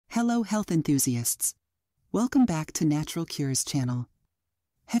Hello health enthusiasts! Welcome back to Natural Cures channel.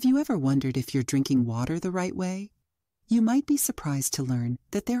 Have you ever wondered if you're drinking water the right way? You might be surprised to learn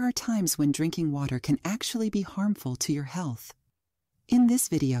that there are times when drinking water can actually be harmful to your health. In this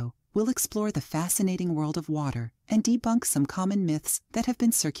video, we'll explore the fascinating world of water and debunk some common myths that have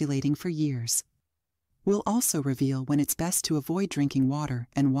been circulating for years. We'll also reveal when it's best to avoid drinking water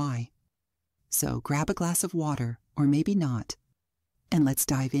and why. So grab a glass of water, or maybe not, and let's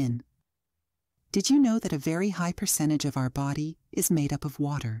dive in. Did you know that a very high percentage of our body is made up of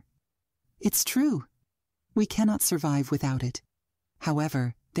water? It's true. We cannot survive without it.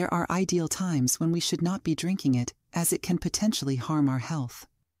 However, there are ideal times when we should not be drinking it, as it can potentially harm our health.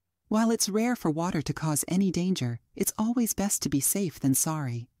 While it's rare for water to cause any danger, it's always best to be safe than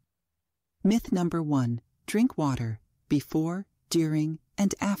sorry. Myth number 1. Drink water before, during,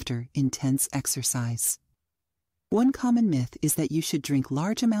 and after intense exercise. One common myth is that you should drink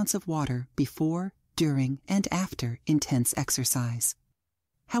large amounts of water before, during, and after intense exercise.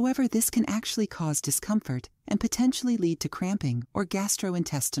 However, this can actually cause discomfort and potentially lead to cramping or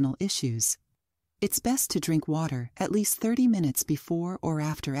gastrointestinal issues. It's best to drink water at least 30 minutes before or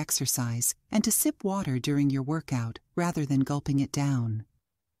after exercise and to sip water during your workout rather than gulping it down.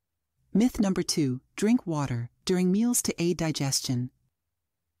 Myth number 2. Drink water during meals to aid digestion.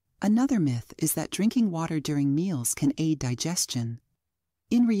 Another myth is that drinking water during meals can aid digestion.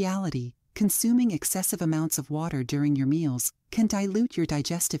 In reality, consuming excessive amounts of water during your meals can dilute your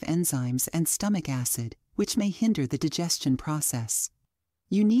digestive enzymes and stomach acid, which may hinder the digestion process.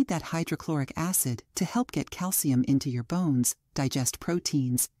 You need that hydrochloric acid to help get calcium into your bones, digest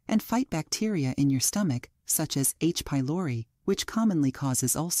proteins, and fight bacteria in your stomach, such as H. pylori, which commonly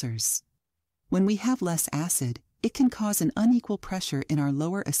causes ulcers. When we have less acid, it can cause an unequal pressure in our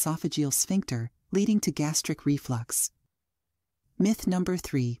lower esophageal sphincter, leading to gastric reflux. Myth number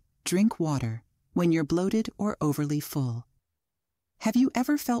 3. Drink water when you're bloated or overly full. Have you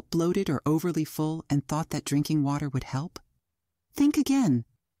ever felt bloated or overly full and thought that drinking water would help? Think again.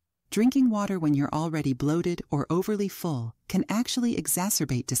 Drinking water when you're already bloated or overly full can actually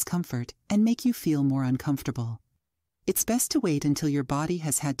exacerbate discomfort and make you feel more uncomfortable. It's best to wait until your body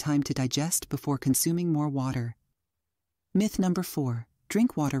has had time to digest before consuming more water. Myth number 4.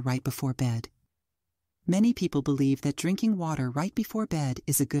 Drink water right before bed. Many people believe that drinking water right before bed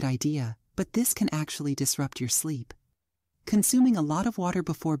is a good idea, but this can actually disrupt your sleep. Consuming a lot of water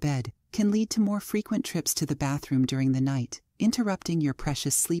before bed can lead to more frequent trips to the bathroom during the night, interrupting your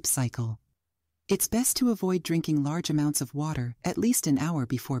precious sleep cycle. It's best to avoid drinking large amounts of water at least an hour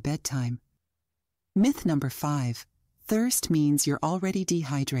before bedtime. Myth number 5. Thirst means you're already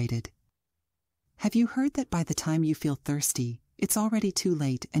dehydrated. Have you heard that by the time you feel thirsty, it's already too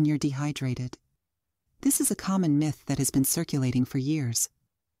late and you're dehydrated? This is a common myth that has been circulating for years.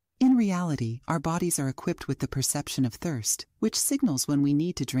 In reality, our bodies are equipped with the perception of thirst, which signals when we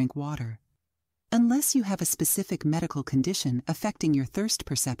need to drink water. Unless you have a specific medical condition affecting your thirst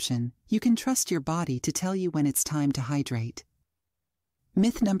perception, you can trust your body to tell you when it's time to hydrate.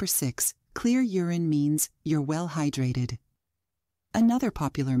 Myth number 6. Clear urine means you're well hydrated. Another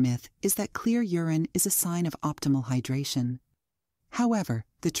popular myth is that clear urine is a sign of optimal hydration. However,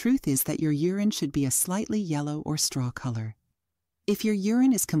 the truth is that your urine should be a slightly yellow or straw color. If your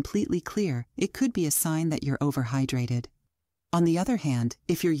urine is completely clear, it could be a sign that you're overhydrated. On the other hand,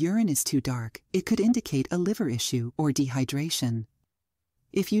 if your urine is too dark, it could indicate a liver issue or dehydration.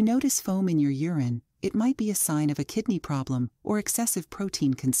 If you notice foam in your urine, it might be a sign of a kidney problem or excessive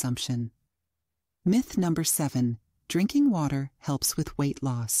protein consumption. Myth number 7. Drinking water helps with weight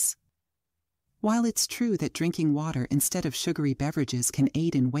loss. While it's true that drinking water instead of sugary beverages can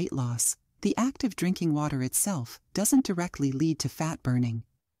aid in weight loss, the act of drinking water itself doesn't directly lead to fat burning.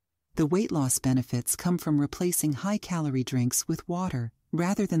 The weight loss benefits come from replacing high-calorie drinks with water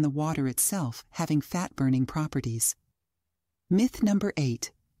rather than the water itself having fat-burning properties. Myth number 8.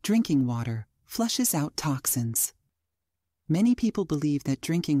 Drinking water flushes out toxins. Many people believe that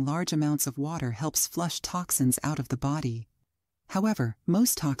drinking large amounts of water helps flush toxins out of the body. However,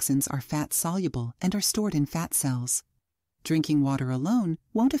 most toxins are fat-soluble and are stored in fat cells. Drinking water alone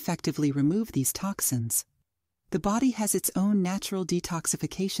won't effectively remove these toxins. The body has its own natural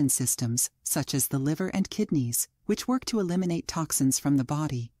detoxification systems, such as the liver and kidneys, which work to eliminate toxins from the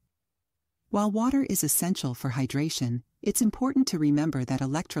body. While water is essential for hydration, it's important to remember that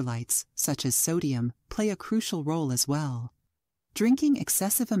electrolytes, such as sodium, play a crucial role as well. Drinking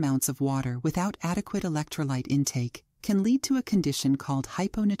excessive amounts of water without adequate electrolyte intake can lead to a condition called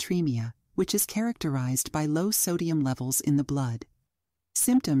hyponatremia, which is characterized by low sodium levels in the blood.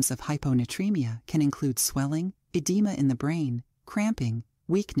 Symptoms of hyponatremia can include swelling, edema in the brain, cramping,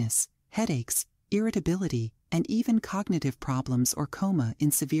 weakness, headaches, irritability, and even cognitive problems or coma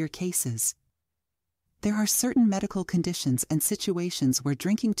in severe cases. There are certain medical conditions and situations where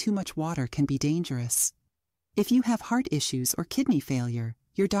drinking too much water can be dangerous. If you have heart issues or kidney failure,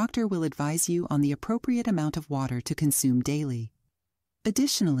 your doctor will advise you on the appropriate amount of water to consume daily.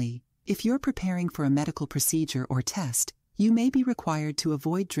 Additionally, if you're preparing for a medical procedure or test, you may be required to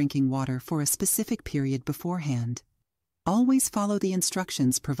avoid drinking water for a specific period beforehand. Always follow the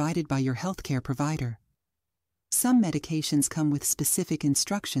instructions provided by your healthcare provider. Some medications come with specific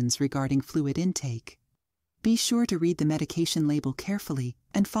instructions regarding fluid intake. Be sure to read the medication label carefully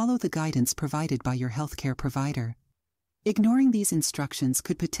and follow the guidance provided by your healthcare provider. Ignoring these instructions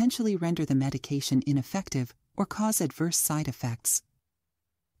could potentially render the medication ineffective or cause adverse side effects.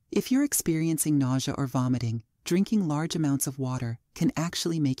 If you're experiencing nausea or vomiting, drinking large amounts of water can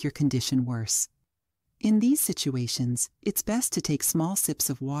actually make your condition worse. In these situations, it's best to take small sips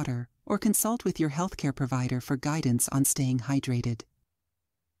of water or consult with your healthcare provider for guidance on staying hydrated.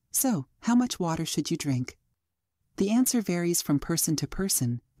 So, how much water should you drink? The answer varies from person to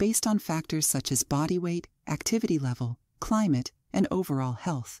person based on factors such as body weight, activity level, climate, and overall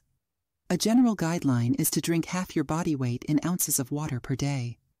health. A general guideline is to drink half your body weight in ounces of water per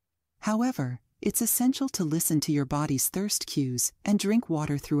day. However, it's essential to listen to your body's thirst cues and drink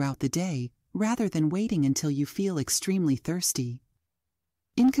water throughout the day rather than waiting until you feel extremely thirsty.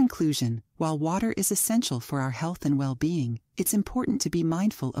 In conclusion, while water is essential for our health and well-being, it's important to be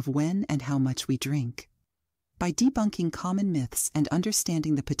mindful of when and how much we drink. By debunking common myths and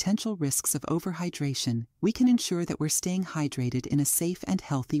understanding the potential risks of overhydration, we can ensure that we're staying hydrated in a safe and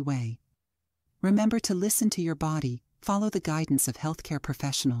healthy way. Remember to listen to your body, follow the guidance of healthcare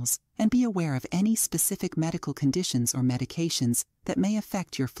professionals, and be aware of any specific medical conditions or medications that may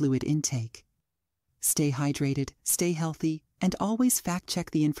affect your fluid intake. Stay hydrated, stay healthy, and always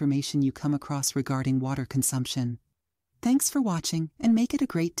fact-check the information you come across regarding water consumption. Thanks for watching, and make it a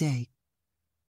great day.